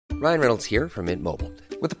Ryan Reynolds here from Mint Mobile.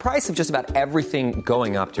 With the price of just about everything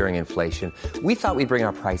going up during inflation, we thought we'd bring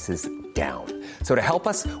our prices down. So to help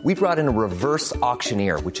us, we brought in a reverse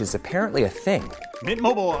auctioneer, which is apparently a thing. Mint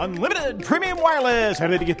Mobile Unlimited Premium Wireless. How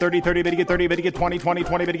to get 30, 30, bit to get 30, bit to get 20, 20,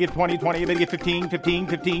 20, bit to get 20, 20, bit to get 15, 15,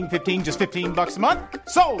 15, 15, just $15 a month?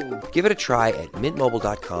 Sold! Give it a try at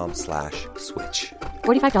mintmobile.com/switch.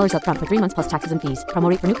 $45 up front for 3 months plus taxes and fees. Promo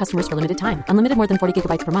rate for new customers for limited time. Unlimited more than 40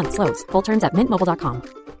 gigabytes per month. Slows full terms at mintmobile.com.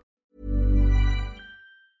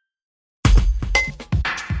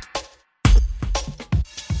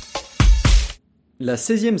 La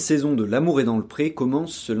 16e saison de L'amour est dans le pré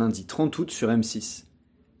commence ce lundi 30 août sur M6.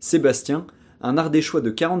 Sébastien, un Ardéchois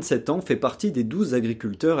de 47 ans, fait partie des 12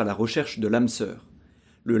 agriculteurs à la recherche de l'âme sœur.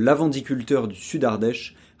 Le lavandiculteur du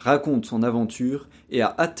Sud-Ardèche raconte son aventure et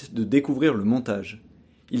a hâte de découvrir le montage.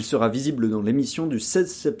 Il sera visible dans l'émission du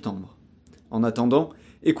 16 septembre. En attendant,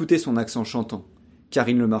 écoutez son accent chantant.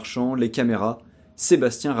 Karine Le Marchand, les caméras,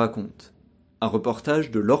 Sébastien raconte. Un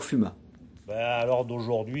reportage de Laure Fuma. À l'heure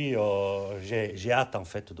d'aujourd'hui, j'ai hâte en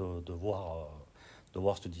fait de voir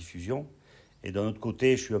cette diffusion. Et d'un autre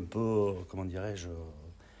côté, je suis un peu, comment dirais-je,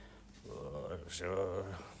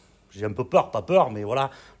 j'ai un peu peur, pas peur, mais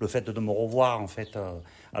voilà, le fait de me revoir en fait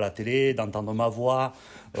à la télé, d'entendre ma voix,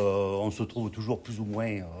 on se trouve toujours plus ou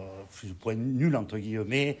moins nul entre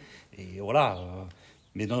guillemets, et voilà.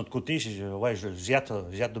 Mais d'un autre côté, j'ai hâte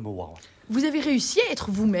de me voir. Vous avez réussi à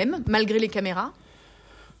être vous-même malgré les caméras ?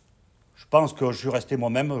 Je pense que je suis resté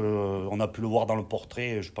moi-même. On a pu le voir dans le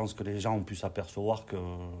portrait. Je pense que les gens ont pu s'apercevoir que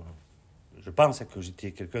je pense que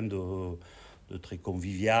j'étais quelqu'un de très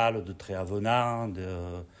convivial, de très avenant, de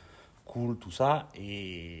cool, tout ça.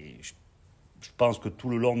 Et je pense que tout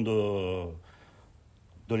le long de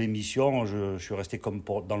l'émission, je suis resté comme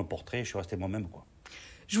dans le portrait. Je suis resté moi-même, quoi.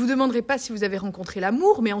 Je vous demanderai pas si vous avez rencontré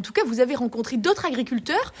l'amour, mais en tout cas, vous avez rencontré d'autres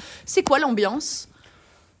agriculteurs. C'est quoi l'ambiance ?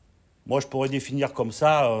 Moi, je pourrais définir comme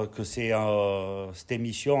ça que c'est cette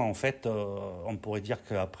émission, en fait, on pourrait dire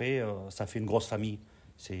qu'après, ça fait une grosse famille.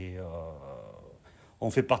 On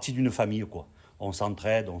fait partie d'une famille, quoi. On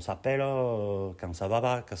s'entraide, on s'appelle quand ça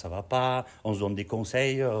va pas, on se donne des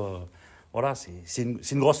conseils. Voilà, c'est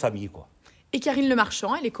une grosse famille, quoi. Et Karine Le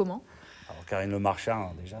Marchand, elle est comment ? Alors, Karine Le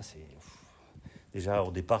Marchand, déjà au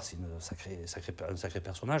départ, c'est un sacré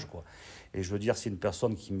personnage, quoi. Et je veux dire, c'est une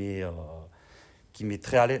personne qui m'est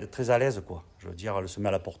très à l'aise, quoi. Je veux dire, elle se met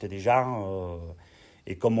à la portée des gens.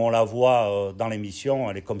 Et comme on la voit dans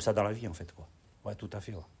l'émission, elle est comme ça dans la vie, en fait, quoi. Ouais, tout à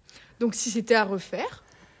fait, ouais. Donc, si c'était à refaire ?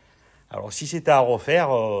 Alors, si c'était à refaire,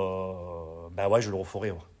 je le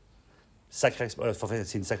referais, ouais.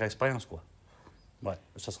 C'est une sacrée expérience, quoi. Ouais,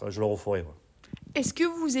 je le referais, ouais. Est-ce que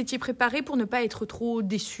vous étiez préparé pour ne pas être trop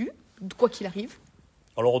déçu, quoi qu'il arrive ?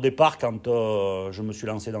 Alors au départ, quand je me suis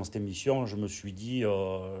lancé dans cette émission, je me suis dit,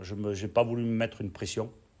 je n'ai pas voulu me mettre une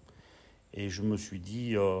pression. Et je me suis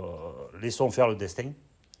dit, laissons faire le destin.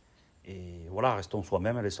 Et voilà, restons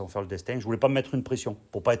soi-même, laissons faire le destin. Je ne voulais pas me mettre une pression,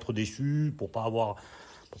 pour ne pas être déçu, pour ne pas avoir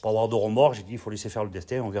de remords. J'ai dit, il faut laisser faire le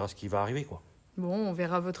destin, on verra ce qui va arriver, quoi. Bon, on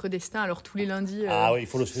verra votre destin alors tous les lundis Ah oui, il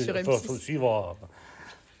faut le sur M6. faut le suivre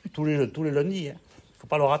tous les lundis. Il ne faut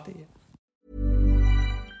pas le rater.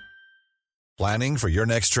 Planning for your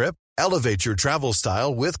next trip? Elevate your travel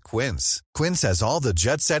style with Quince. Quince has all the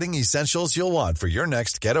jet-setting essentials you'll want for your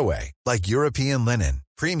next getaway, like European linen,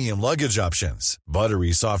 premium luggage options,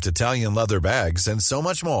 buttery soft Italian leather bags, and so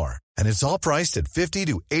much more. And it's all priced at 50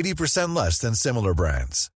 to 80% less than similar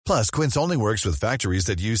brands. Plus, Quince only works with factories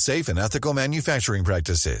that use safe and ethical manufacturing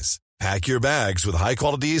practices. Pack your bags with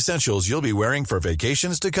high-quality essentials you'll be wearing for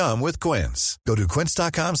vacations to come with Quince. Go to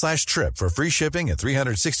quince.com/trip for free shipping and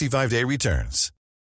 365-day returns.